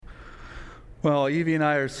Well, Evie and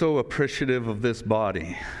I are so appreciative of this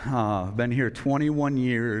body. I've been here 21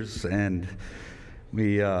 years, and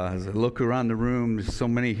as I look around the room, there's so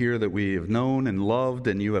many here that we have known and loved,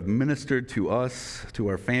 and you have ministered to us, to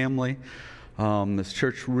our family. This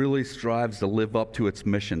church really strives to live up to its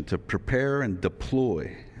mission, to prepare and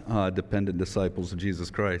deploy dependent disciples of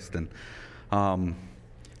Jesus Christ.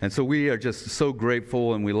 And so we are just so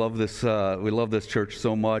grateful, and we love this church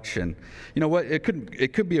so much. And you know what? It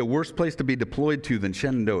could be a worse place to be deployed to than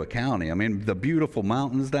Shenandoah County. I mean, the beautiful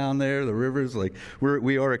mountains down there, the rivers. Like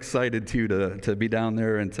we are excited to be down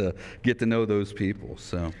there and to get to know those people.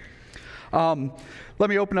 So, let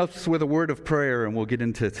me open up with a word of prayer, and we'll get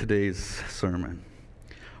into today's sermon.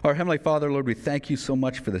 Our Heavenly Father, Lord, we thank you so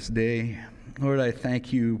much for this day. Lord, I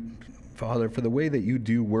thank you, Father, for the way that you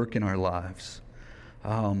do work in our lives.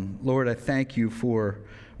 Lord, I thank you for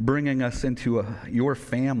bringing us into your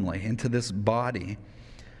family, into this body.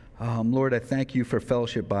 Lord, I thank you for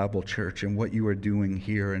Fellowship Bible Church and what you are doing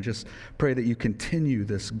here, and just pray that you continue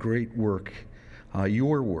this great work,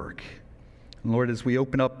 your work. And Lord, as we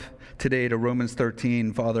open up today to Romans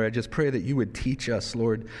 13, Father, I just pray that you would teach us,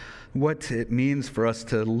 Lord, what it means for us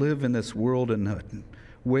to live in this world in a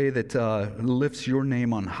way that lifts your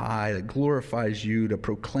name on high, that glorifies you, that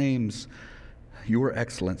proclaims your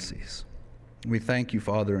excellencies. We thank you,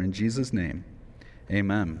 Father, in Jesus' name.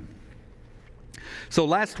 Amen. So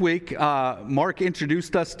last week, Mark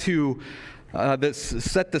introduced us to this,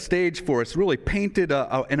 set the stage for us, really painted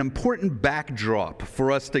an important backdrop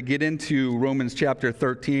for us to get into Romans chapter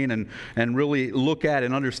 13 and really look at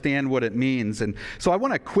and understand what it means. And so I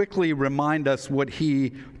want to quickly remind us what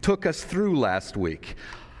he took us through last week.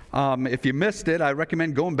 If you missed it, I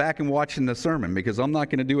recommend going back and watching the sermon, because I'm not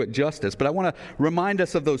going to do it justice. But I want to remind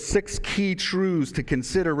us of those 6 key truths to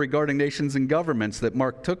consider regarding nations and governments that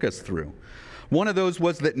Mark took us through. One of those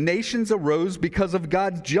was that nations arose because of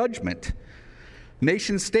God's judgment.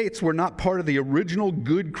 Nation states were not part of the original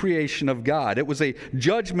good creation of God. It was a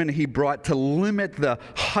judgment he brought to limit the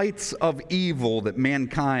heights of evil that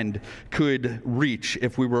mankind could reach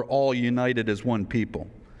if we were all united as one people.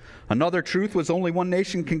 Another truth was only one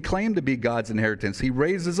nation can claim to be God's inheritance. He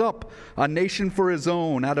raises up a nation for his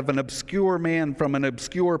own out of an obscure man from an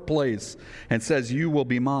obscure place and says, "You will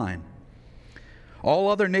be mine." All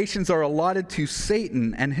other nations are allotted to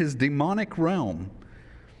Satan and his demonic realm.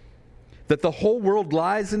 That the whole world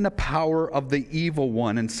lies in the power of the evil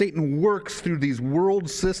one, and Satan works through these world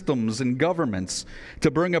systems and governments to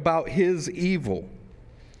bring about his evil.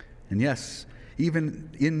 And yes,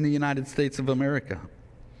 even in the United States of America.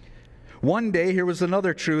 One day, here was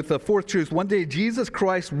another truth, the fourth truth. One day, Jesus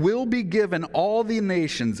Christ will be given all the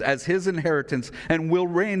nations as his inheritance and will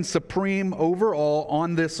reign supreme over all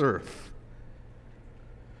on this earth.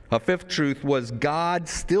 A fifth truth was God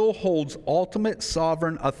still holds ultimate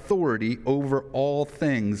sovereign authority over all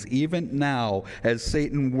things, even now as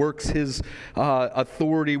Satan works his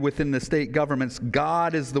authority within the state governments.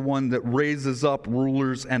 God is the one that raises up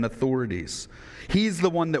rulers and authorities. He's the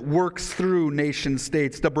one that works through nation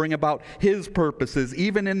states to bring about his purposes,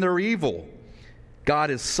 even in their evil.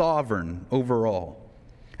 God is sovereign over all.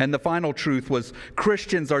 And the final truth was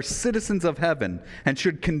Christians are citizens of heaven and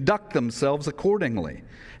should conduct themselves accordingly.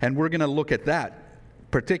 And we're going to look at that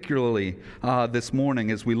particularly this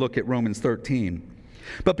morning as we look at Romans 13.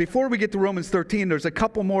 But before we get to Romans 13, there's a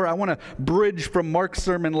couple more. I want to bridge from Mark's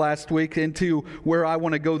sermon last week into where I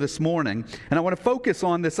want to go this morning. And I want to focus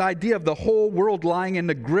on this idea of the whole world lying in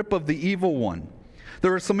the grip of the evil one.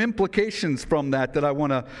 There are some implications from that I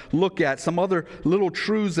want to look at, some other little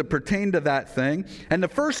truths that pertain to that thing. And the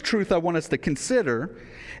first truth I want us to consider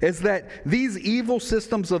is that these evil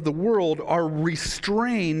systems of the world are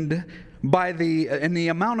restrained in the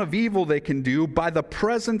amount of evil they can do by the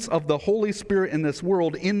presence of the Holy Spirit in this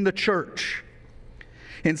world in the church.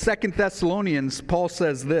 In 2 Thessalonians, Paul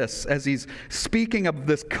says this, as he's speaking of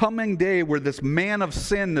this coming day where this man of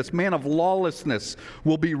sin, this man of lawlessness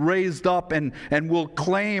will be raised up and will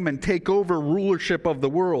claim and take over rulership of the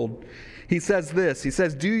world. He says this, he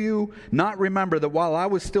says, "Do you not remember that while I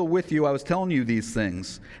was still with you, I was telling you these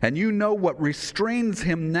things? And you know what restrains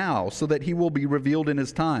him now, so that he will be revealed in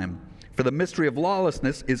his time. For the mystery of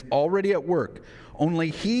lawlessness is already at work. Only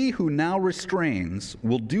he who now restrains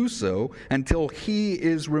will do so until he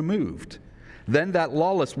is removed. Then that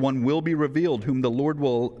lawless one will be revealed, whom the Lord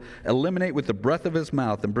will eliminate with the breath of his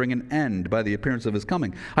mouth and bring an end by the appearance of his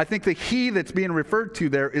coming." I think the he that's being referred to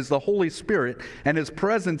there is the Holy Spirit and his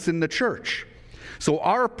presence in the church. So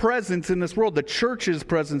our presence in this world, the church's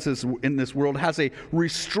presence in this world, has a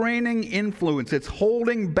restraining influence. It's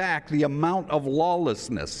holding back the amount of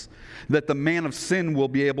lawlessness that the man of sin will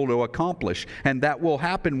be able to accomplish. And that will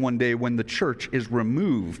happen one day when the church is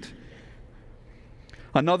removed.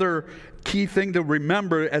 Another key thing to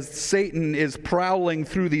remember as Satan is prowling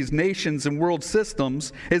through these nations and world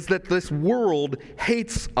systems is that this world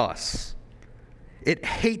hates us. It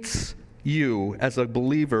hates you as a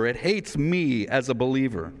believer. It hates me as a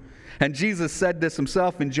believer. And Jesus said this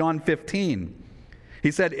himself in John 15.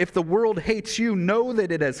 He said, "If the world hates you, know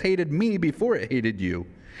that it has hated me before it hated you.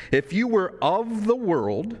 If you were of the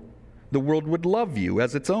world would love you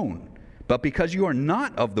as its own. But because you are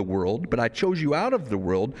not of the world, but I chose you out of the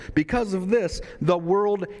world, because of this, the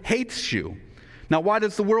world hates you." Now, why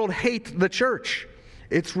does the world hate the church?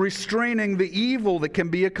 It's restraining the evil that can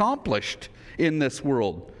be accomplished in this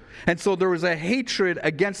world. And so there is a hatred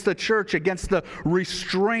against the church, against the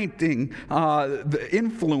restraining the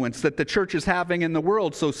influence that the church is having in the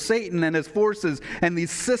world. So Satan and his forces and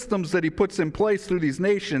these systems that he puts in place through these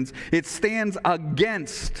nations, it stands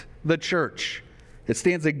against the church. It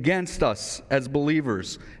stands against us as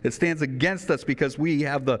believers. It stands against us because we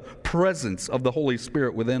have the presence of the Holy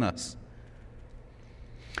Spirit within us.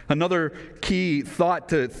 Another key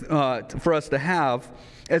thought for us to have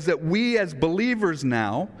is that we as believers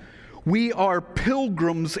now, we are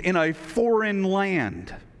pilgrims in a foreign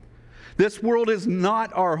land. This world is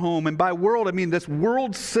not our home. And by world, I mean this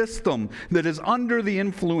world system that is under the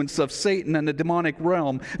influence of Satan and the demonic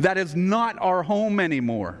realm, that is not our home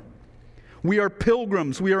anymore. We are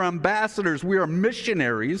pilgrims, we are ambassadors, we are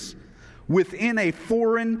missionaries within a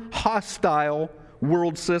foreign, hostile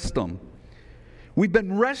world system. We've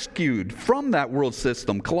been rescued from that world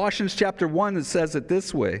system. Colossians chapter 1, it says it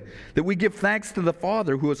this way, that we give thanks to the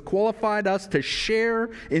Father who has qualified us to share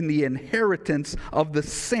in the inheritance of the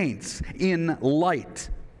saints in light.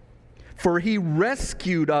 For he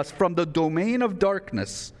rescued us from the domain of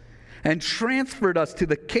darkness and transferred us to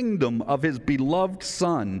the kingdom of his beloved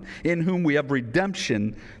Son, in whom we have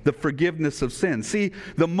redemption, the forgiveness of sins. See,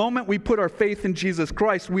 the moment we put our faith in Jesus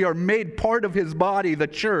Christ, we are made part of his body, the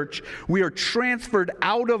church. We are transferred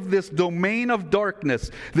out of this domain of darkness,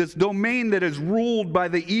 this domain that is ruled by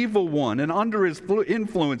the evil one and under his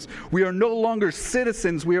influence. We are no longer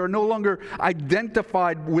citizens. We are no longer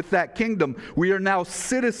identified with that kingdom. We are now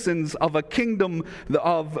citizens of a kingdom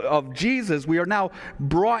of Jesus. We are now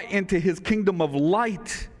brought into his kingdom of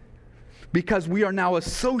light because we are now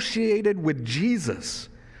associated with Jesus.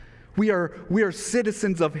 We are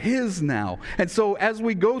citizens of his now. And so as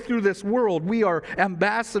we go through this world, we are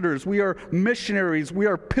ambassadors, we are missionaries, we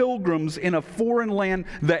are pilgrims in a foreign land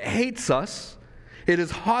that hates us. It is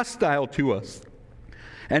hostile to us.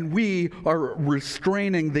 And we are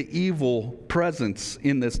restraining the evil presence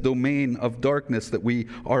in this domain of darkness that we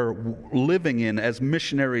are living in as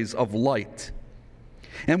missionaries of light.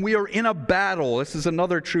 And we are in a battle. This is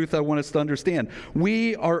another truth I want us to understand.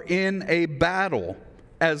 We are in a battle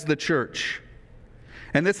as the church.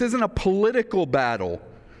 And this isn't a political battle.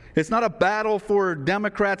 It's not a battle for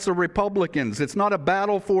Democrats or Republicans. It's not a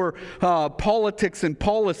battle for politics and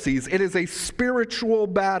policies. It is a spiritual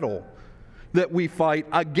battle that we fight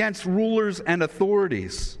against rulers and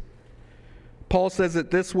authorities. Paul says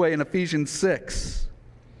it this way in Ephesians 6.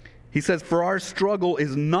 He says, "For our struggle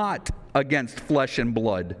is not against flesh and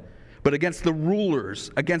blood, but against the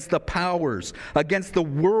rulers, against the powers, against the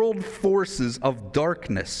world forces of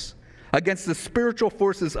darkness, against the spiritual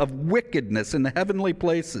forces of wickedness in the heavenly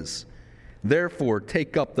places. Therefore,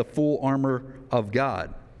 take up the full armor of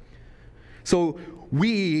God." So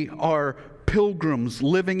we are pilgrims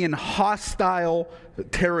living in hostile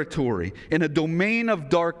territory, in a domain of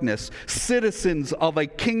darkness, citizens of a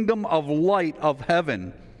kingdom of light of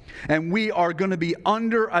heaven. And we are going to be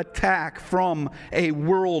under attack from a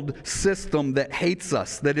world system that hates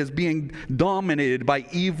us, that is being dominated by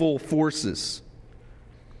evil forces.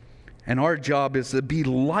 And our job is to be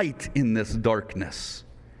light in this darkness.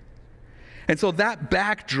 And so that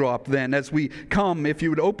backdrop then, as we come, if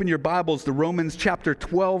you would open your Bibles to Romans chapter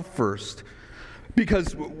 12 first.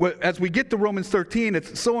 Because as we get to Romans 13,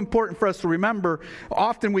 it's so important for us to remember,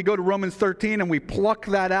 often we go to Romans 13 and we pluck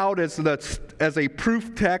that out as a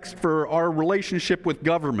proof text for our relationship with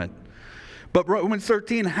government. But Romans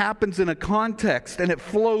 13 happens in a context, and it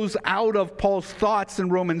flows out of Paul's thoughts in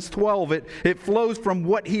Romans 12. It flows from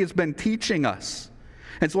what he has been teaching us.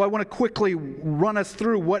 And so I want to quickly run us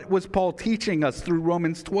through what was Paul teaching us through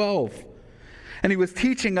Romans 12. And he was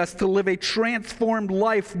teaching us to live a transformed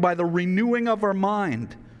life by the renewing of our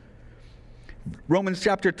mind. Romans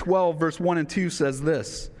chapter 12, verse 1 and 2 says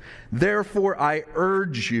this, "Therefore I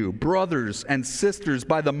urge you, brothers and sisters,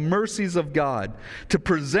 by the mercies of God, to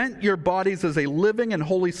present your bodies as a living and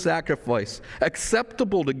holy sacrifice,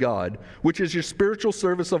 acceptable to God, which is your spiritual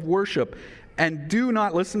service of worship. And do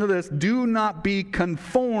not," listen to this, "do not be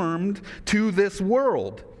conformed to this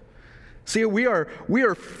world." See, we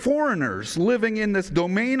are foreigners living in this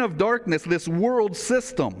domain of darkness, this world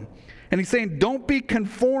system. And he's saying, don't be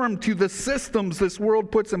conformed to the systems this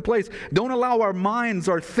world puts in place. Don't allow our minds,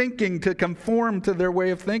 our thinking, to conform to their way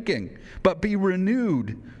of thinking, but be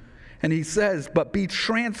renewed. And he says, but be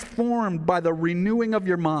transformed by the renewing of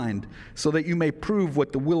your mind, so that you may prove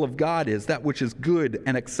what the will of God is, that which is good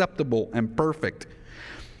and acceptable and perfect.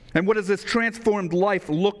 And what does this transformed life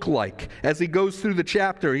look like? As he goes through the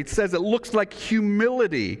chapter, he says it looks like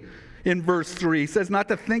humility. In verse 3, he says not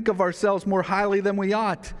to think of ourselves more highly than we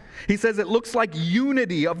ought. He says it looks like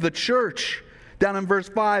unity of the church. Down in verse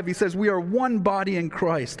 5, he says we are one body in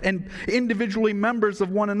Christ and individually members of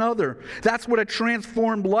one another. That's what a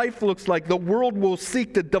transformed life looks like. The world will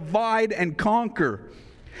seek to divide and conquer.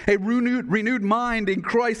 A renewed mind in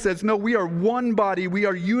Christ says, no, we are one body, we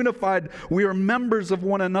are unified, we are members of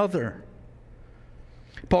one another.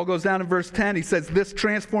 Paul goes down in verse 10, he says this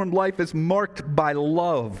transformed life is marked by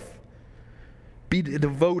love. Be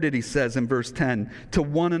devoted, he says in verse 10, to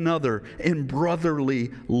one another in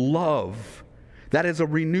brotherly love. That is a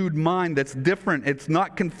renewed mind that's different. It's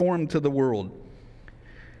not conformed to the world.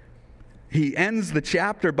 He ends the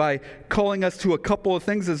chapter by calling us to a couple of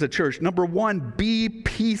things as a church. Number one, be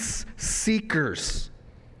peace seekers.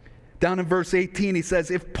 Down in verse 18, he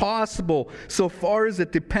says, if possible, so far as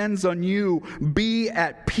it depends on you, be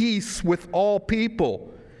at peace with all people.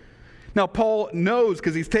 Now, Paul knows,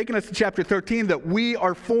 because he's taken us to chapter 13, that we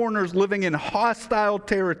are foreigners living in hostile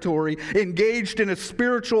territory, engaged in a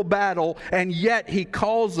spiritual battle, and yet he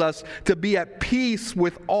calls us to be at peace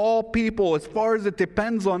with all people as far as it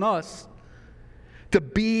depends on us, to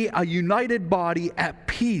be a united body at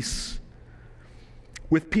peace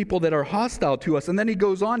with people that are hostile to us. And then he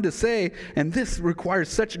goes on to say, and this requires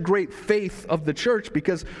such great faith of the church,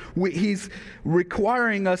 because he's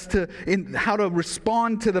requiring us in how to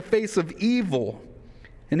respond to the face of evil.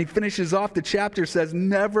 And he finishes off the chapter, says,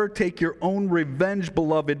 never take your own revenge,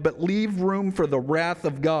 beloved, but leave room for the wrath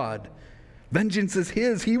of God. Vengeance is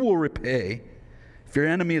his, he will repay. If your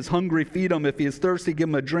enemy is hungry, feed him. If he is thirsty, give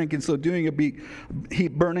him a drink. And so doing, it be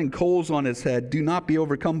heap burning coals on his head. Do not be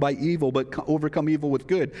overcome by evil, but overcome evil with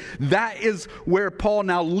good. That is where Paul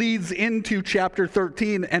now leads into chapter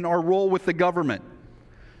 13 and our role with the government.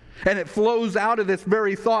 And it flows out of this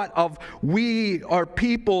very thought of we are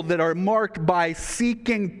people that are marked by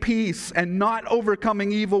seeking peace and not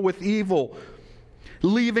overcoming evil with evil.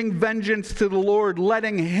 Leaving vengeance to the Lord,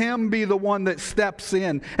 letting him be the one that steps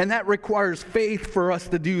in. And that requires faith for us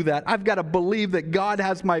to do that. I've got to believe that God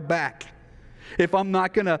has my back. If I'm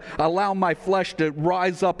not going to allow my flesh to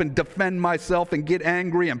rise up and defend myself and get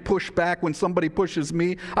angry and push back when somebody pushes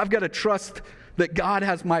me, I've got to trust that God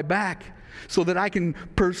has my back so that I can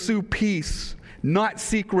pursue peace, not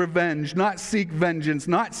seek revenge, not seek vengeance,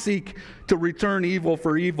 not seek to return evil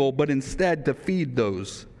for evil, but instead to feed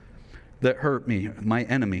those that hurt me, my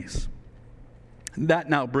enemies. That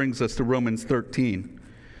now brings us to Romans 13.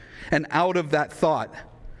 And out of that thought,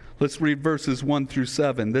 let's read verses 1 through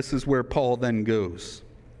 7. This is where Paul then goes.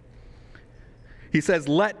 He says,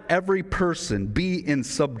 let every person be in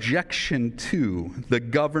subjection to the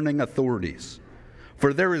governing authorities.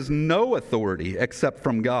 For there is no authority except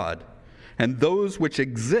from God, and those which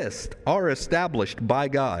exist are established by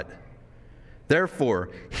God. Therefore,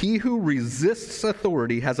 he who resists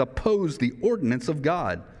authority has opposed the ordinance of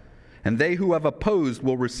God, and they who have opposed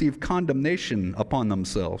will receive condemnation upon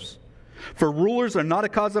themselves. For rulers are not a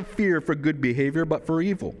cause of fear for good behavior, but for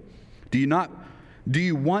evil. Do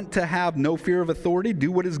you want to have no fear of authority?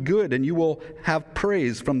 Do what is good, and you will have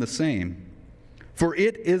praise from the same. For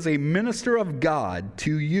it is a minister of God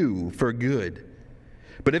to you for good.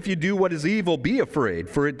 But if you do what is evil, be afraid,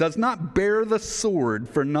 for it does not bear the sword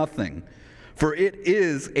for nothing. For it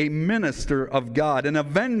is a minister of God, an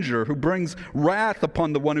avenger who brings wrath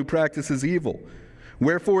upon the one who practices evil.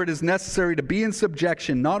 Wherefore it is necessary to be in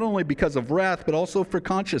subjection, not only because of wrath, but also for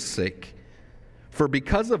conscience sake. For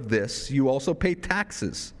because of this you also pay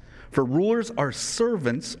taxes. For rulers are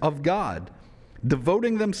servants of God,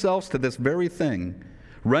 devoting themselves to this very thing.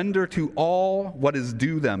 Render to all what is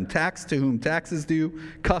due them, tax to whom tax is due,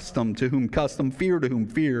 custom to whom custom, fear to whom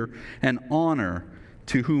fear, and honor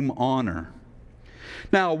to whom honor.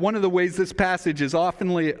 Now, one of the ways this passage is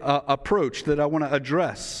often approached that I want to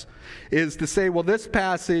address is to say, well, this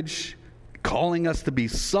passage calling us to be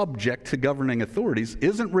subject to governing authorities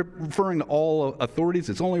isn't referring to all authorities.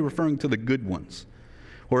 It's only referring to the good ones.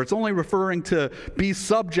 Or it's only referring to be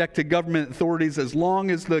subject to government authorities as long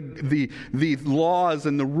as the laws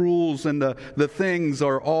and the rules and the things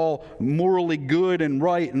are all morally good and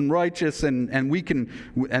right and righteous, and then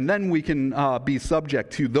we can be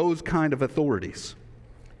subject to those kind of authorities.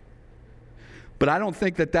 But I don't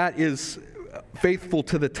think that is faithful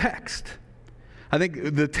to the text. I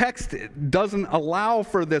think the text doesn't allow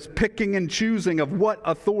for this picking and choosing of what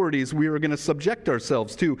authorities we are going to subject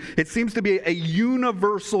ourselves to. It seems to be a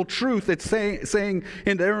universal truth. It's saying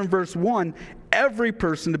in there in verse 1, every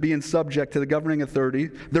person to be in subject to the governing authority.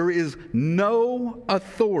 There is no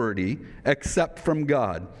authority except from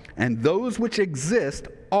God, and those which exist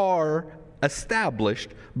are established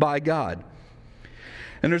by God.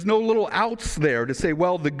 And there's no little outs there to say,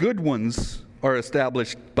 well, the good ones are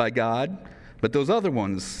established by God, but those other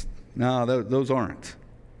ones, no, those aren't.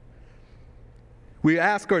 We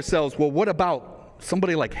ask ourselves, well, what about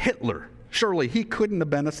somebody like Hitler? Surely he couldn't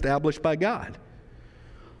have been established by God.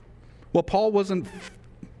 Well, Paul wasn't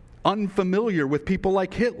unfamiliar with people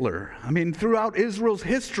like Hitler. I mean, throughout Israel's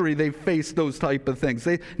history, they faced those type of things.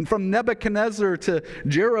 From Nebuchadnezzar to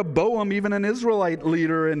Jeroboam, even an Israelite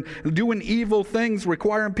leader, and doing evil things,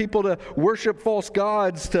 requiring people to worship false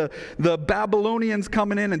gods, to the Babylonians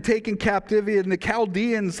coming in and taking captivity, and the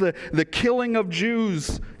Chaldeans, the killing of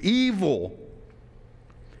Jews, evil.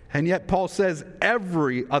 And yet Paul says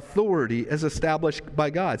every authority is established by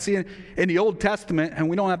God. See, in the Old Testament, and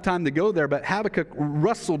we don't have time to go there, but Habakkuk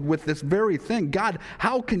wrestled with this very thing. God,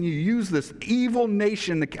 how can you use this evil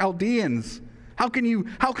nation, the Chaldeans? How can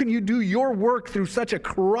you do your work through such a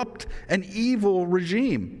corrupt and evil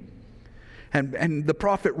regime? And the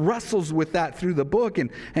prophet wrestles with that through the book,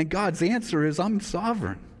 and God's answer is, I'm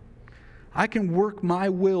sovereign. I can work my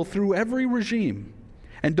will through every regime.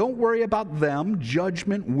 And don't worry about them.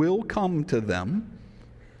 Judgment will come to them.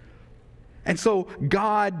 And so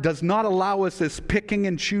God does not allow us this picking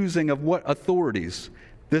and choosing of what authorities.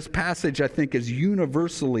 This passage, I think, is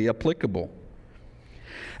universally applicable.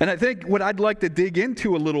 And I think what I'd like to dig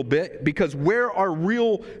into a little bit, because where our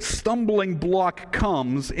real stumbling block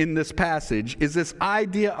comes in this passage is this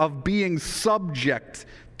idea of being subject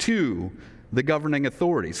to the governing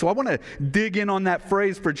authority. So I want to dig in on that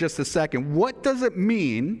phrase for just a second. What does it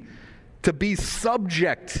mean to be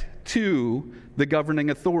subject to the governing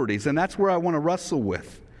authorities? And that's where I want to wrestle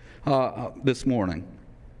with this morning.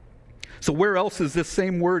 So where else is this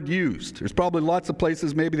same word used? There's probably lots of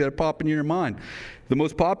places maybe that are popping in your mind. The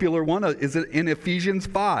most popular one is in Ephesians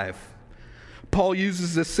 5. Paul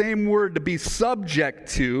uses the same word to be subject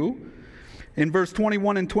to. In verse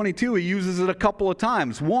 21 and 22, he uses it a couple of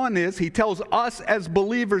times. One is he tells us as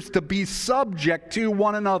believers to be subject to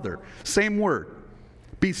one another. Same word.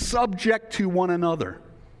 Be subject to one another.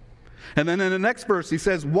 And then in the next verse, he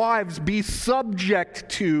says, wives, be subject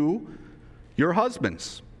to your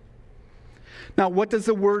husbands. Now, what does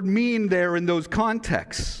the word mean there in those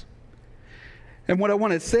contexts? And what I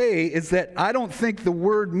want to say is that I don't think the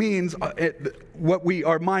word means what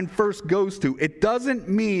our mind first goes to. It doesn't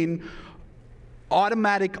mean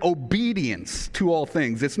automatic obedience to all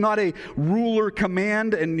things. It's not a ruler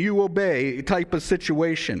command and you obey type of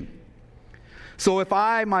situation. So if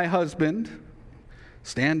I, my husband,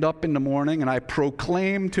 stand up in the morning and I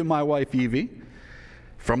proclaim to my wife Evie,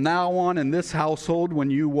 from now on in this household,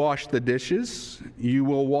 when you wash the dishes, you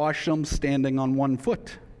will wash them standing on one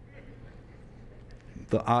foot.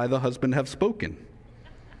 I, the husband, have spoken.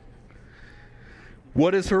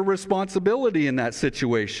 What is her responsibility in that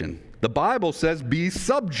situation? The Bible says be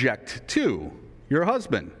subject to your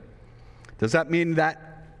husband. Does that mean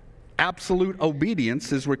that absolute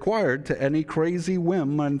obedience is required to any crazy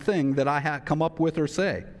whim and thing that I come up with or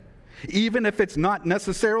say? Even if it's not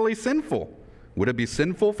necessarily sinful. Would it be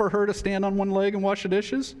sinful for her to stand on one leg and wash the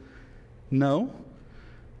dishes? No.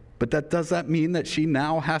 But does that mean that she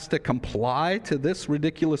now has to comply to this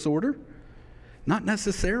ridiculous order? Not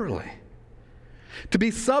necessarily. To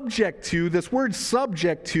be subject to, this word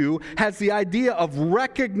subject to, has the idea of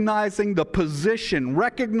recognizing the position,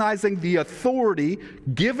 recognizing the authority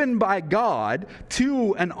given by God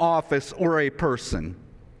to an office or a person.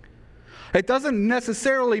 It doesn't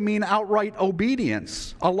necessarily mean outright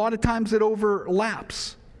obedience. A lot of times it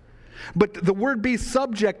overlaps. But the word be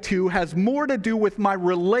subject to has more to do with my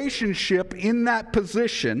relationship in that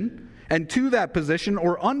position and to that position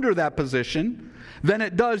or under that position than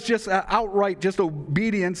it does just outright just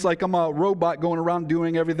obedience, like I'm a robot going around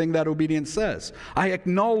doing everything that obedience says. I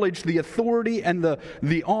acknowledge the authority and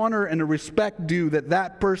the honor and the respect due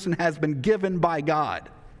that person has been given by God.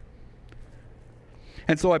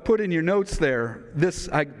 And so I put in your notes there, this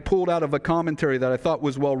I pulled out of a commentary that I thought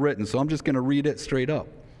was well written, so I'm just going to read it straight up.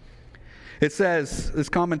 It says, this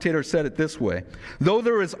commentator said it this way: though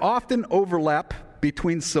there is often overlap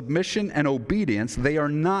between submission and obedience, they are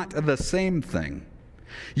not the same thing.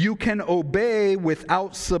 You can obey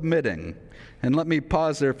without submitting. And let me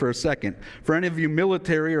pause there for a second. For any of you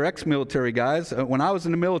military or ex-military guys, when I was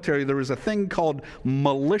in the military, there was a thing called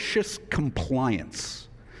malicious compliance.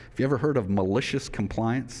 Have you ever heard of malicious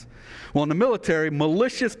compliance? Well, in the military,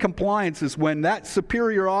 malicious compliance is when that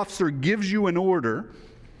superior officer gives you an order,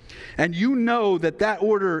 and you know that that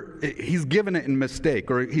order, he's given it in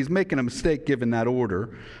mistake, or he's making a mistake giving that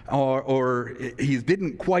order, or he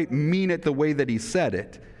didn't quite mean it the way that he said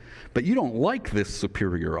it, but you don't like this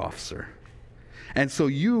superior officer. And so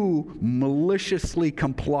you maliciously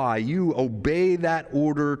comply. You obey that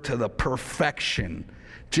order to the perfection,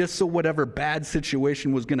 just so whatever bad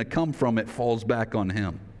situation was going to come from it falls back on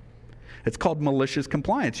him. It's called malicious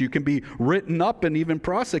compliance. You can be written up and even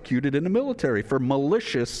prosecuted in the military for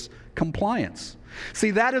malicious compliance.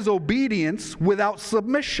 See, that is obedience without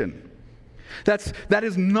submission. That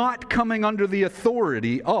is not coming under the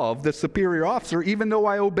authority of the superior officer, even though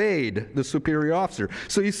I obeyed the superior officer.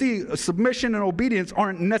 So you see, submission and obedience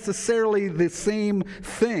aren't necessarily the same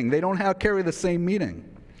thing. They don't carry the same meaning.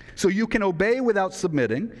 So you can obey without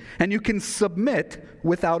submitting, and you can submit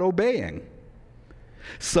without obeying.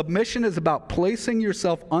 Submission is about placing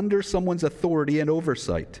yourself under someone's authority and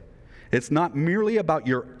oversight. It's not merely about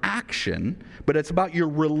your action, but it's about your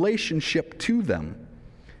relationship to them.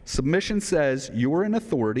 Submission says, you're in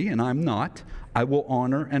authority and I'm not. I will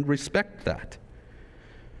honor and respect that.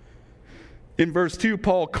 In verse 2,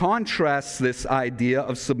 Paul contrasts this idea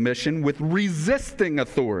of submission with resisting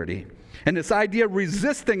authority. And this idea of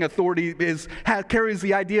resisting authority carries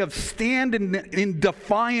the idea of stand in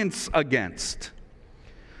defiance against.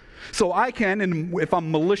 So I can, and if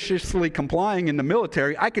I'm maliciously complying in the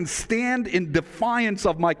military, I can stand in defiance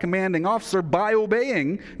of my commanding officer by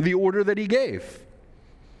obeying the order that he gave.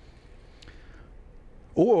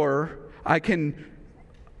 Or I can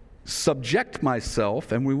subject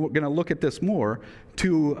myself, and we're going to look at this more,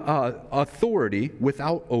 to authority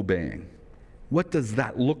without obeying. What does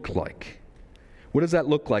that look like? What does that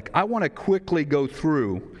look like? I want to quickly go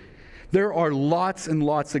through. There are lots and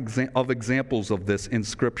lots of examples of this in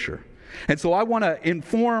Scripture. And so I want to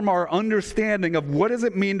inform our understanding of what does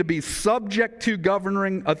it mean to be subject to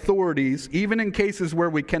governing authorities, even in cases where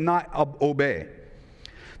we cannot obey.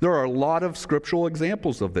 There are a lot of scriptural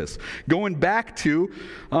examples of this. Going back to,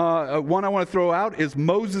 one I want to throw out is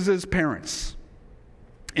Moses' parents.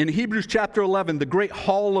 In Hebrews chapter 11, the great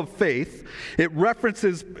hall of faith, it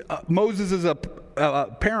references Moses'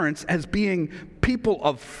 parents as being people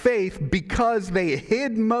of faith because they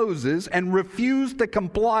hid Moses and refused to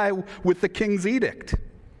comply with the king's edict.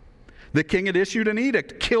 The king had issued an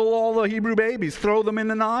edict, kill all the Hebrew babies, throw them in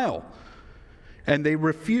the Nile. And they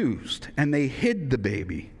refused, and they hid the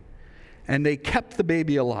baby, and they kept the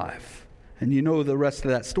baby alive. And you know the rest of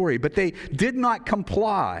that story. But they did not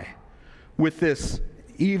comply with this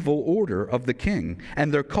evil order of the king,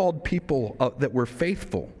 and they're called people that were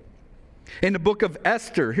faithful. In the book of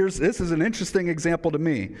Esther, this is an interesting example to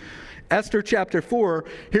me. Esther chapter 4,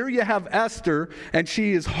 here you have Esther, and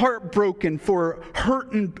she is heartbroken for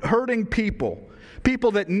hurting people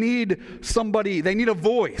that need somebody, they need a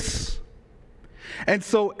voice. And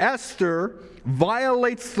so Esther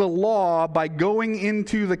violates the law by going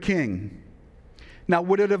into the king. Now,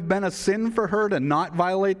 would it have been a sin for her to not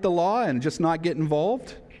violate the law and just not get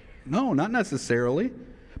involved? No, not necessarily.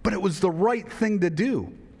 But it was the right thing to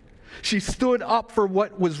do. She stood up for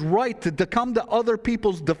what was right, to come to other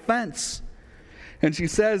people's defense. And she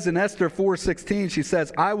says in Esther 4:16, she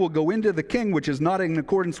says, I will go into the king, which is not in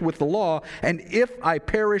accordance with the law, and if I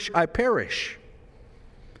perish, I perish.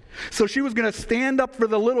 So she was going to stand up for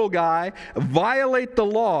the little guy, violate the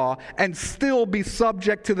law, and still be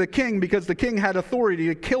subject to the king because the king had authority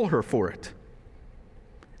to kill her for it.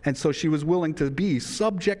 And so she was willing to be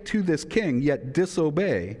subject to this king, yet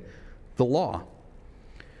disobey the law.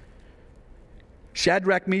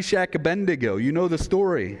 Shadrach, Meshach, Abednego, you know the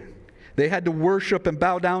story. They had to worship and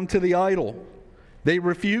bow down to the idol. They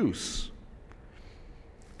refuse.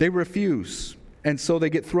 And so they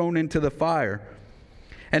get thrown into the fire.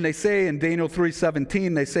 And they say in Daniel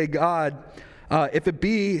 3:17, they say, God, if it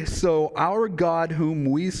be so, our God whom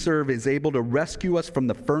we serve is able to rescue us from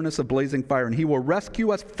the furnace of blazing fire, and he will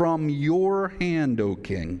rescue us from your hand, O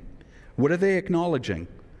king. What are they acknowledging?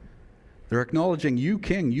 They're acknowledging, you,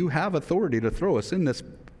 king, you have authority to throw us in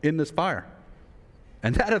this fire.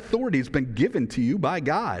 And that authority has been given to you by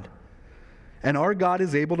God. And our God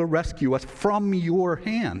is able to rescue us from your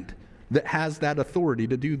hand that has that authority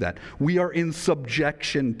to do that. We are in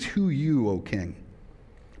subjection to you, O king.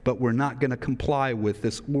 But we're not going to comply with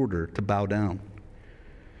this order to bow down.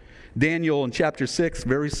 Daniel in chapter 6,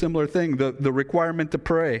 very similar thing. The requirement to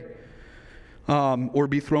pray or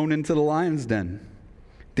be thrown into the lion's den.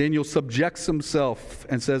 Daniel subjects himself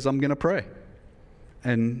and says, I'm going to pray.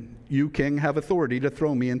 And you, king, have authority to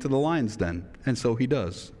throw me into the lion's den. And so he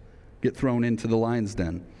does get thrown into the lion's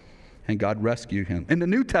den. And God rescued him. In the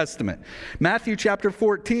New Testament, Matthew chapter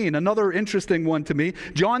 14, another interesting one to me,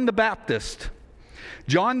 John the Baptist.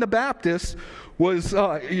 John the Baptist was,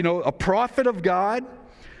 a prophet of God,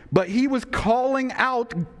 but he was calling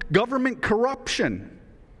out government corruption.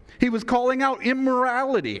 He was calling out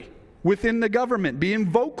immorality within the government, being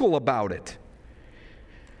vocal about it.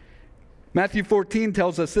 Matthew 14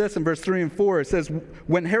 tells us this in verse 3 and 4. It says,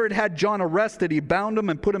 when Herod had John arrested, he bound him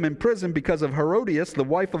and put him in prison because of Herodias, the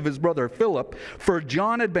wife of his brother Philip. For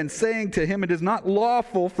John had been saying to him, it is not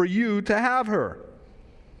lawful for you to have her.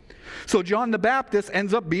 So John the Baptist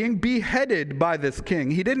ends up being beheaded by this king.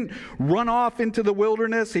 He didn't run off into the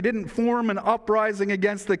wilderness. He didn't form an uprising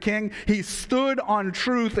against the king. He stood on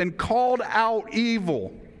truth and called out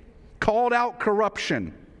evil, called out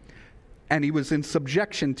corruption. And he was in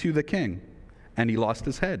subjection to the king, and he lost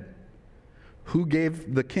his head. Who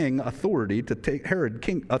gave the king authority to take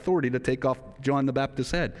authority to take off John the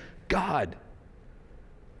Baptist's head? God.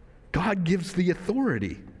 God gives the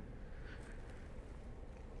authority.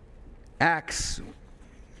 Acts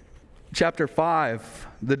chapter 5,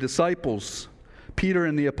 the disciples, Peter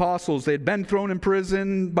and the apostles, they'd been thrown in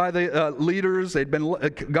prison by the leaders. They'd been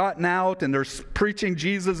gotten out, and they're preaching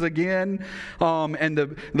Jesus again. And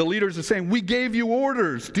the leaders are saying, we gave you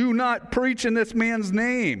orders. Do not preach in this man's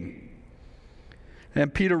name.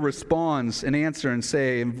 And Peter responds and answer and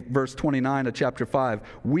say in verse 29 of chapter 5,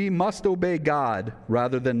 we must obey God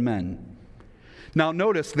rather than men. Now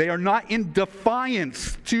notice, they are not in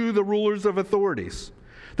defiance to the rulers of authorities.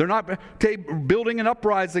 They're not building an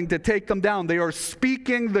uprising to take them down. They are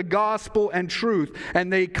speaking the gospel and truth.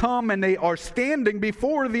 And they come and they are standing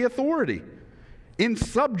before the authority, in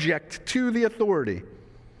subject to the authority,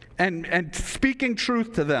 and speaking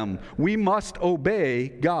truth to them. We must obey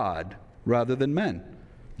God rather than men.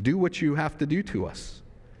 Do what you have to do to us.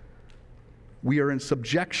 We are in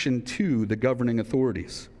subjection to the governing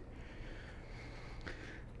authorities.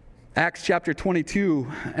 Acts chapter 22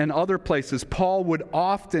 and other places, Paul would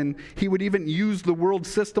even use the world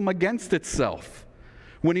system against itself.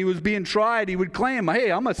 When he was being tried, he would claim,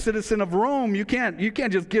 hey, I'm a citizen of Rome. You can't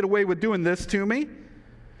just get away with doing this to me.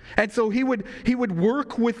 And so he would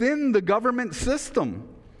work within the government system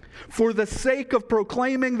for the sake of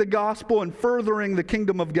proclaiming the gospel and furthering the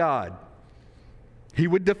kingdom of God. He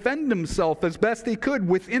would defend himself as best he could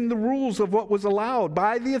within the rules of what was allowed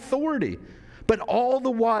by the authority, but all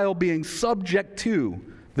the while being subject to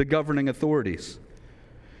the governing authorities.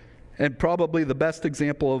 And probably the best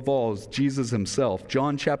example of all is Jesus himself.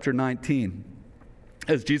 John chapter 19.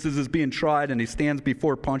 As Jesus is being tried and he stands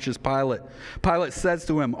before Pontius Pilate, Pilate says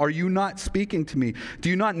to him, are you not speaking to me? Do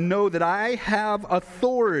you not know that I have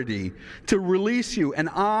authority to release you, and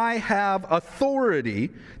I have authority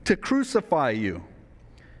to crucify you?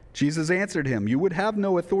 Jesus answered him, you would have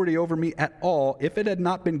no authority over me at all if it had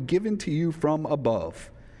not been given to you from above.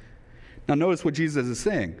 Now notice what Jesus is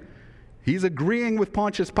saying. He's agreeing with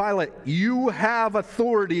Pontius Pilate. You have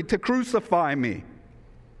authority to crucify me.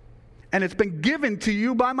 And it's been given to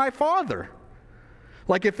you by my Father.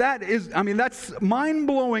 Like if that is, that's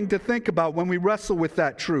mind-blowing to think about when we wrestle with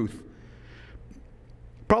that truth.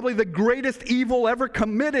 Probably the greatest evil ever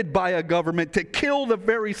committed by a government, to kill the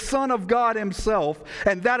very Son of God himself,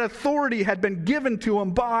 and that authority had been given to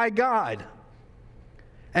him by God.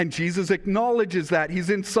 And Jesus acknowledges that. He's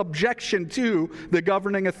in subjection to the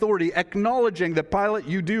governing authority, acknowledging that, Pilate,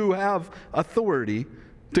 you do have authority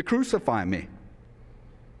to crucify me.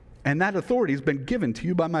 And that authority has been given to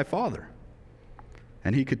you by my Father.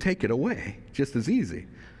 And he could take it away just as easy.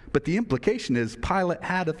 But the implication is Pilate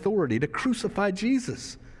had authority to crucify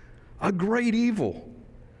Jesus, a great evil.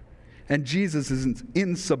 And Jesus is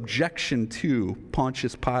in subjection to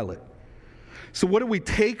Pontius Pilate. So what do we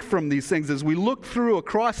take from these things as we look through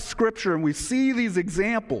across Scripture and we see these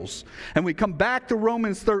examples, and we come back to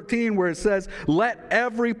Romans 13 where it says, let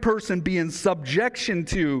every person be in subjection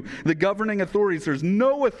to the governing authorities. There's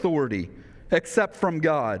no authority except from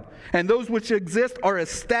God, and those which exist are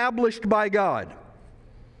established by God.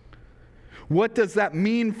 What does that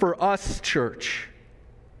mean for us, church?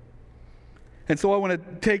 And so I want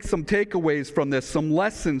to take some takeaways from this, some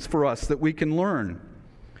lessons for us that we can learn.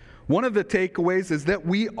 One of the takeaways is that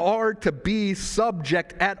we are to be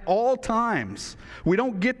subject at all times. We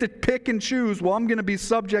don't get to pick and choose, well, I'm going to be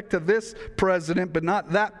subject to this president, but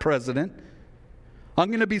not that president. I'm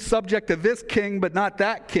going to be subject to this king, but not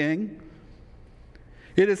that king.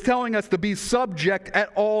 It is telling us to be subject at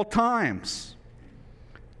all times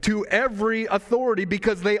to every authority,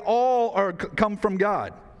 because they all come from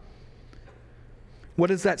God. What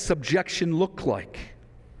does that subjection look like?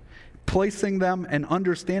 Placing them and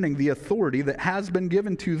understanding the authority that has been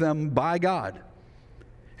given to them by God.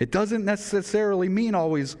 It doesn't necessarily mean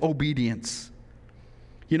always obedience.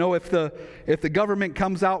 You know, if the government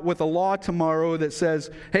comes out with a law tomorrow that says,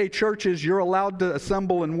 hey, churches, you're allowed to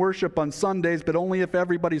assemble and worship on Sundays, but only if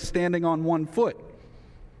everybody's standing on one foot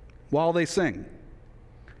while they sing.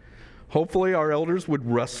 Hopefully our elders would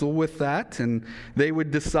wrestle with that, and they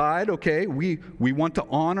would decide, okay, we want to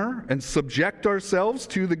honor and subject ourselves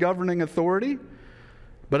to the governing authority,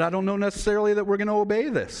 but I don't know necessarily that we're going to obey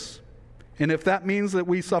this. And if that means that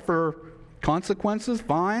we suffer consequences,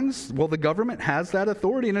 fines, well, the government has that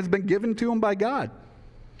authority and it's been given to them by God.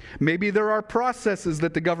 Maybe there are processes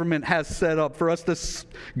that the government has set up for us to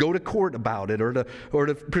go to court about it, or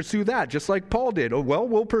to pursue that, just like Paul did. Oh, well,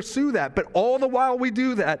 we'll pursue that. But all the while we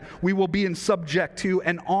do that, we will be in subject to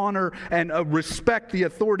and honor and respect the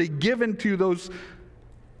authority given to those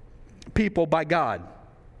people by God.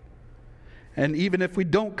 And even if we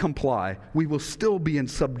don't comply, we will still be in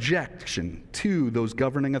subjection to those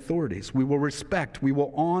governing authorities. We will respect, we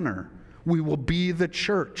will honor, we will be the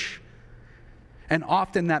church. And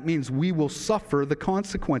often that means we will suffer the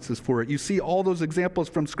consequences for it. You see all those examples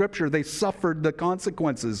from Scripture, they suffered the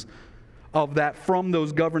consequences of that from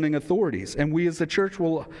those governing authorities. And we as the church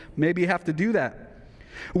will maybe have to do that.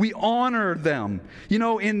 We honor them. You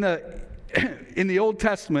know, in the Old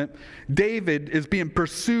Testament, David is being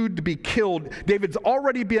pursued to be killed. David's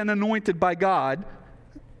already been anointed by God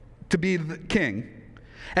to be the king.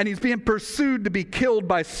 And he's being pursued to be killed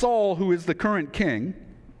by Saul, who is the current king.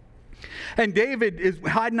 And David is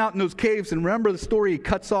hiding out in those caves, and remember the story, he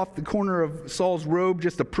cuts off the corner of Saul's robe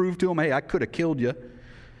just to prove to him, hey, I could have killed you.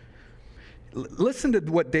 Listen to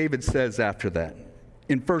what David says after that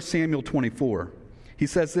in 1 Samuel 24. He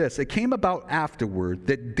says this, it came about afterward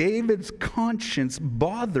that David's conscience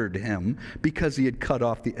bothered him because he had cut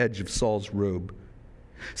off the edge of Saul's robe.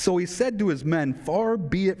 So he said to his men, far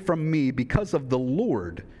be it from me because of the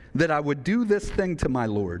Lord that I would do this thing to my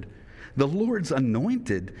Lord. The Lord's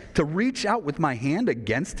anointed, to reach out with my hand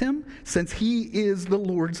against him, since he is the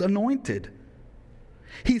Lord's anointed.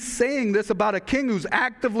 He's saying this about a king who's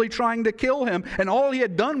actively trying to kill him, and all he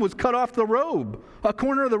had done was cut off the robe, a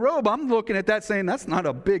corner of the robe. I'm looking at that saying, that's not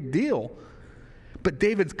a big deal. But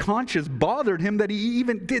David's conscience bothered him that he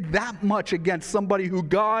even did that much against somebody who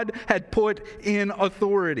God had put in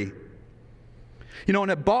authority. You know,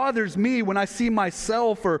 and it bothers me when I see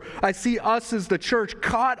myself or I see us as the church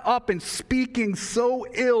caught up in speaking so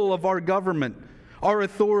ill of our government, our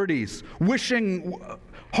authorities, wishing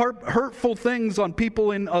hurtful things on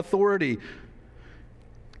people in authority.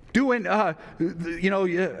 Doing,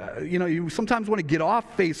 you sometimes want to get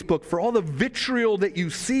off Facebook for all the vitriol that you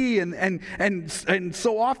see, and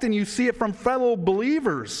so often you see it from fellow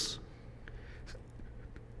believers.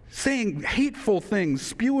 Saying hateful things,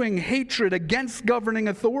 spewing hatred against governing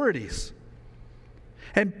authorities.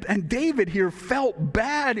 And David here felt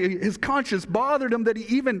bad. His conscience bothered him that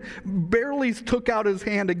he even barely took out his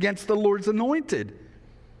hand against the Lord's anointed.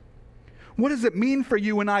 What does it mean for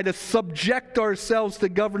you and I to subject ourselves to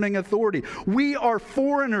governing authority? We are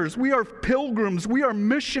foreigners. We are pilgrims. We are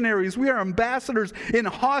missionaries. We are ambassadors in a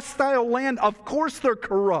hostile land. Of course they're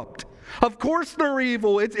corrupt. Of course they're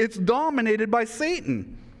evil. It's dominated by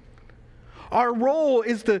Satan. Our role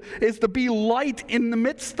is to be light in the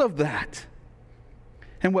midst of that.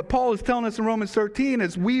 And what Paul is telling us in Romans 13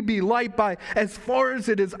 is we be light by as far as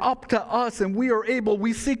it is up to us, and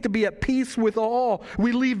we seek to be at peace with all.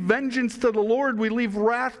 We leave vengeance to the Lord. We leave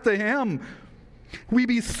wrath to him. We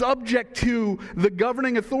be subject to the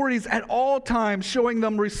governing authorities at all times, showing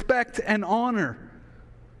them respect and honor.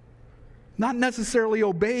 Not necessarily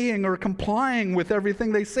obeying or complying with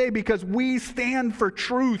everything they say, because we stand for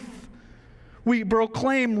truth. We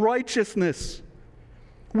proclaim righteousness.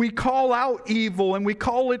 We call out evil and we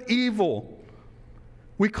call it evil.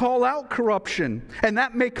 We call out corruption, and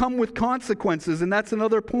that may come with consequences, and that's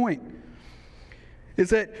another point.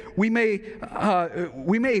 Is that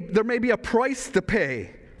there may be a price to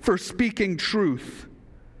pay for speaking truth.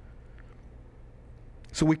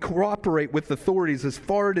 So we cooperate with authorities as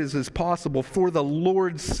far as possible for the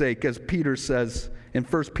Lord's sake, as Peter says in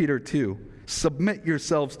 1 Peter 2. submit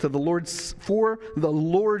yourselves to the Lord's, for the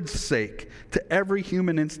Lord's sake, to every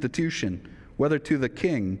human institution, whether to the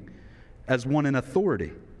king as one in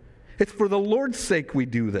authority. It's for the Lord's sake we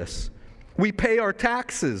do this. We pay our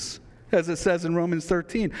taxes, as it says in Romans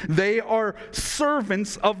 13. They are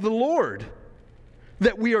servants of the Lord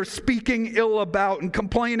that we are speaking ill about and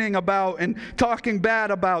complaining about and talking bad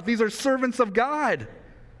about. These are servants of God.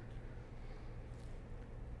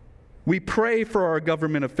 We pray for our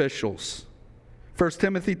government officials. 1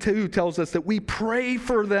 Timothy 2 tells us that we pray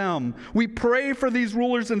for them. We pray for these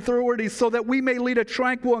rulers and authorities so that we may lead a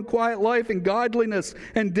tranquil and quiet life in godliness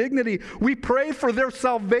and dignity. We pray for their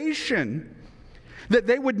salvation, that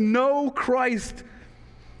they would know Christ.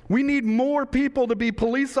 We need more people to be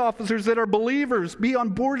police officers that are believers, be on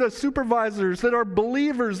board as supervisors that are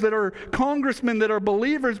believers, that are congressmen that are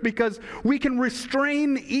believers, because we can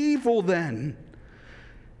restrain evil then.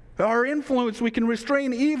 Our influence, we can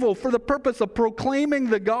restrain evil for the purpose of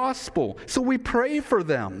proclaiming the gospel. So we pray for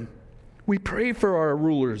them. We pray for our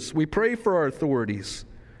rulers. We pray for our authorities.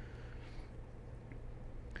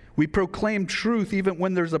 We proclaim truth even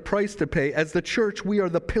when there's a price to pay. As the church, we are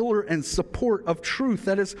the pillar and support of truth.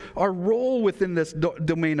 That is our role within this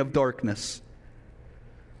domain of darkness.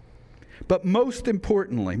 But more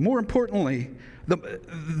importantly,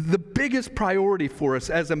 the biggest priority for us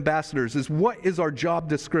as ambassadors is, what is our job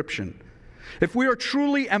description? If we are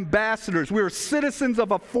truly ambassadors, we are citizens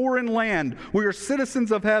of a foreign land, we are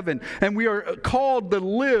citizens of heaven, and we are called to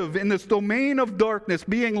live in this domain of darkness,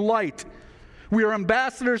 being light. We are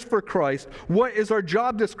ambassadors for Christ. What is our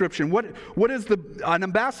job description? An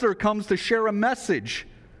ambassador comes to share a message.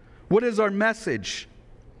 What is our message?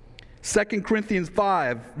 2 Corinthians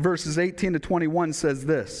 5, verses 18 to 21 says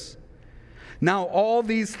this: Now all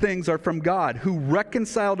these things are from God, who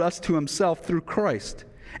reconciled us to himself through Christ,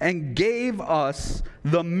 and gave us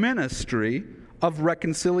the ministry of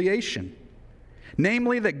reconciliation.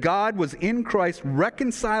 Namely, that God was in Christ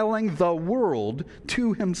reconciling the world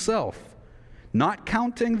to himself, not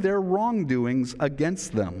counting their wrongdoings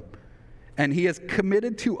against them. And he has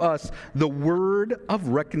committed to us the word of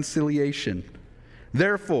reconciliation.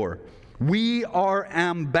 Therefore, we are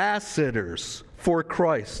ambassadors for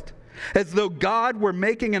Christ. As though God were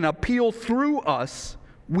making an appeal through us,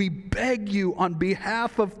 we beg you on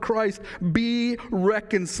behalf of Christ, be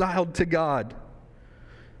reconciled to God.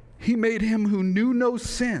 He made him who knew no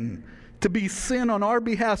sin to be sin on our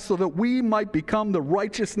behalf so that we might become the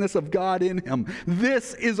righteousness of God in him.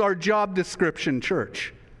 This is our job description,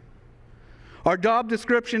 church. Our job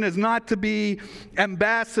description is not to be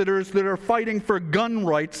ambassadors that are fighting for gun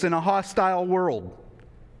rights in a hostile world.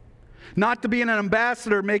 Not to be an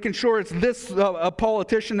ambassador making sure it's this a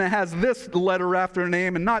politician that has this letter after their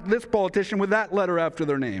name and not this politician with that letter after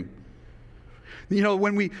their name. You know,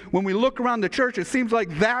 when we look around the church, it seems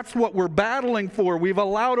like that's what we're battling for. We've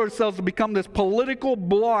allowed ourselves to become this political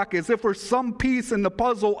bloc as if we're some piece in the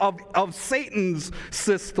puzzle of Satan's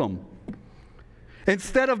system.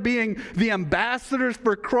 Instead of being the ambassadors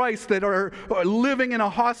for Christ that are living in a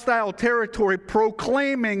hostile territory,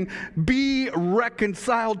 proclaiming, be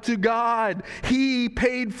reconciled to God. He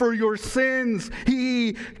paid for your sins.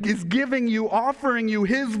 He is giving you, offering you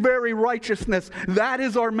his very righteousness. That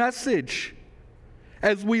is our message.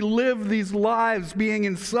 As we live these lives being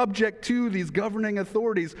in subject to these governing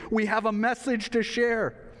authorities, we have a message to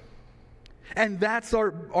share. And that's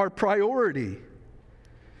our priority.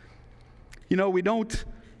 You know, we don't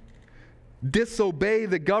disobey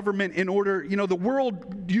the government in order, the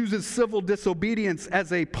world uses civil disobedience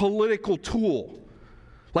as a political tool.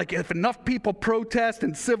 Like if enough people protest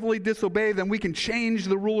and civilly disobey, then we can change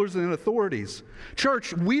the rulers and authorities.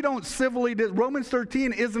 Church, we don't civilly, Romans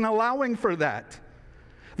 13 isn't allowing for that.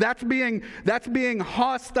 That's being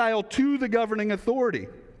hostile to the governing authority.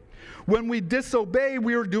 When we disobey,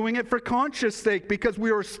 we are doing it for conscience sake because we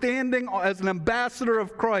are standing as an ambassador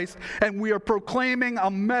of Christ and we are proclaiming a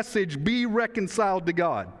message, be reconciled to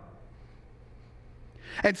God.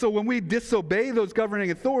 And so when we disobey those governing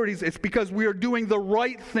authorities, it's because we are doing the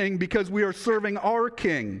right thing because we are serving our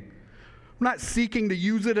King. We're not seeking to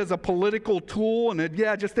use it as a political tool and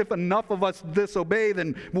just if enough of us disobey,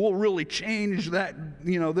 then we'll really change that,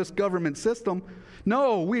 this government system.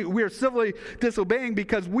 No, we are civilly disobeying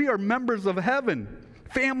because we are members of heaven,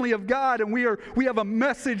 family of God, and we have a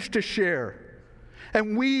message to share.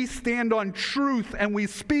 And we stand on truth and we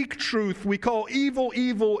speak truth. We call evil,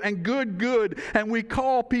 evil, and good, good. And we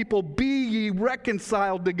call people, be ye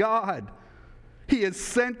reconciled to God. He has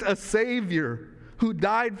sent a Savior who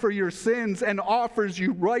died for your sins and offers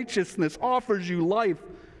you righteousness, offers you life.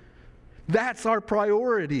 That's our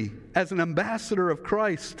priority as an ambassador of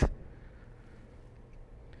Christ.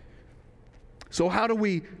 So how do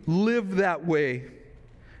we live that way?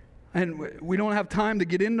 And we don't have time to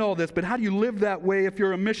get into all this, but how do you live that way if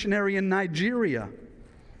you're a missionary in Nigeria?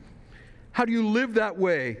 How do you live that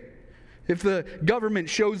way if the government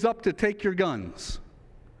shows up to take your guns?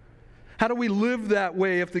 How do we live that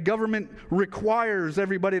way if the government requires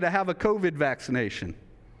everybody to have a COVID vaccination?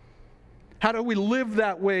 How do we live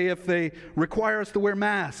that way if they require us to wear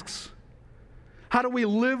masks? How do we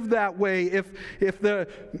live that way if the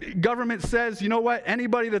government says, you know what,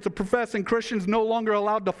 anybody that's a professing Christian is no longer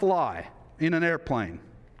allowed to fly in an airplane?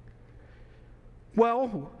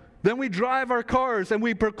 Well, then we drive our cars and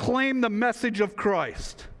we proclaim the message of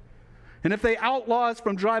Christ. And if they outlaw us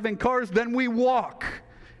from driving cars, then we walk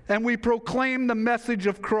and we proclaim the message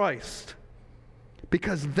of Christ.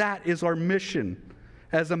 Because that is our mission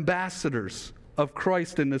as ambassadors of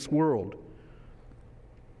Christ in this world.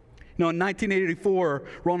 You know, in 1984,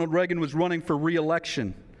 Ronald Reagan was running for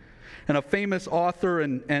re-election, and a famous author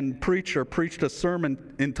and preacher preached a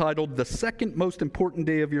sermon entitled "The Second Most Important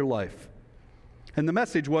Day of Your Life." And the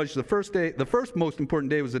message was the first most important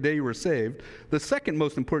day was the day you were saved. The second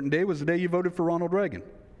most important day was the day you voted for Ronald Reagan.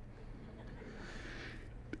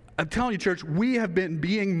 I'm telling you, church, we have been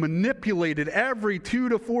being manipulated. Every 2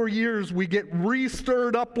 to 4 years, we get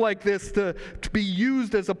re-stirred up like this to be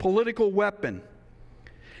used as a political weapon.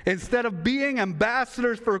 Instead of being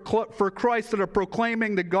ambassadors for Christ that are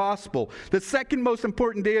proclaiming the gospel, the second most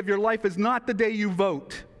important day of your life is not the day you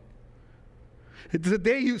vote. It's the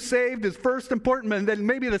day you saved is first important, and then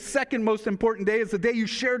maybe the second most important day is the day you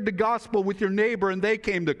shared the gospel with your neighbor and they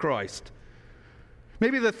came to Christ.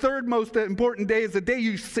 Maybe the third most important day is the day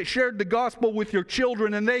you shared the gospel with your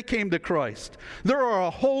children and they came to Christ. There are a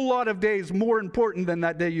whole lot of days more important than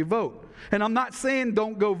that day you vote. And I'm not saying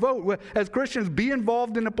don't go vote. As Christians, be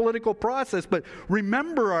involved in the political process, but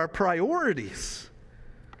remember our priorities.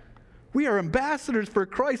 We are ambassadors for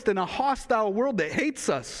Christ in a hostile world that hates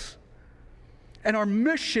us. And our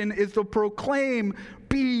mission is to proclaim,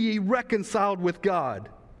 be ye reconciled with God.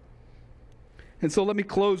 And so let me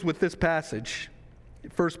close with this passage.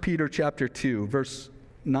 1 Peter chapter 2, verse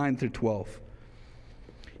 9 through 12.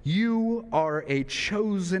 You are a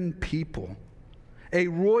chosen people, a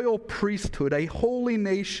royal priesthood, a holy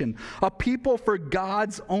nation, a people for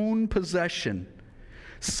God's own possession,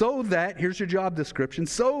 so that, here's your job description,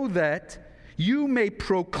 so that you may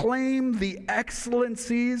proclaim the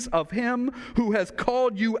excellencies of him who has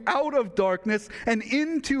called you out of darkness and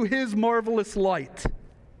into his marvelous light.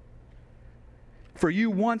 For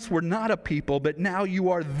you once were not a people, but now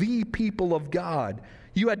you are the people of God.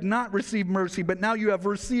 You had not received mercy, but now you have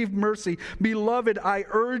received mercy. Beloved, I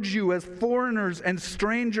urge you as foreigners and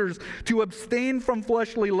strangers to abstain from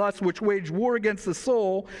fleshly lusts which wage war against the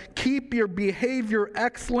soul. Keep your behavior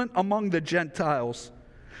excellent among the Gentiles,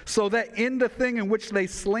 so that in the thing in which they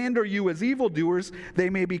slander you as evildoers, they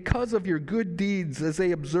may, because of your good deeds as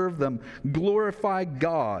they observe them, glorify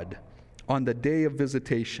God on the day of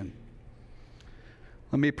visitation.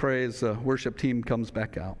 Let me pray as the worship team comes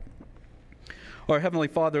back out. Our Heavenly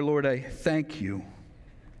Father, Lord, I thank you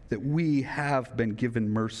that we have been given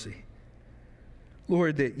mercy.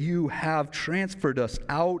 Lord, that you have transferred us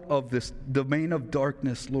out of this domain of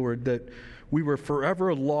darkness, Lord, that we were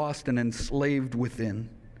forever lost and enslaved within.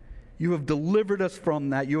 You have delivered us from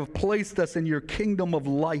that. You have placed us in your kingdom of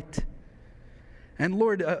light. And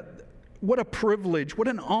Lord, what a privilege, what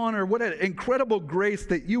an honor, what an incredible grace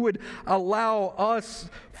that you would allow us,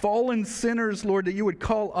 fallen sinners, Lord, that you would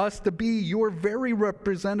call us to be your very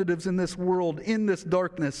representatives in this world, in this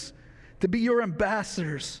darkness, to be your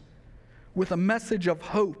ambassadors with a message of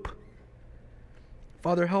hope.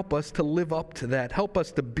 Father, help us to live up to that. Help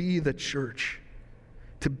us to be the church,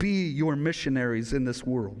 to be your missionaries in this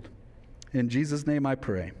world. In Jesus' name I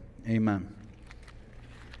pray. Amen.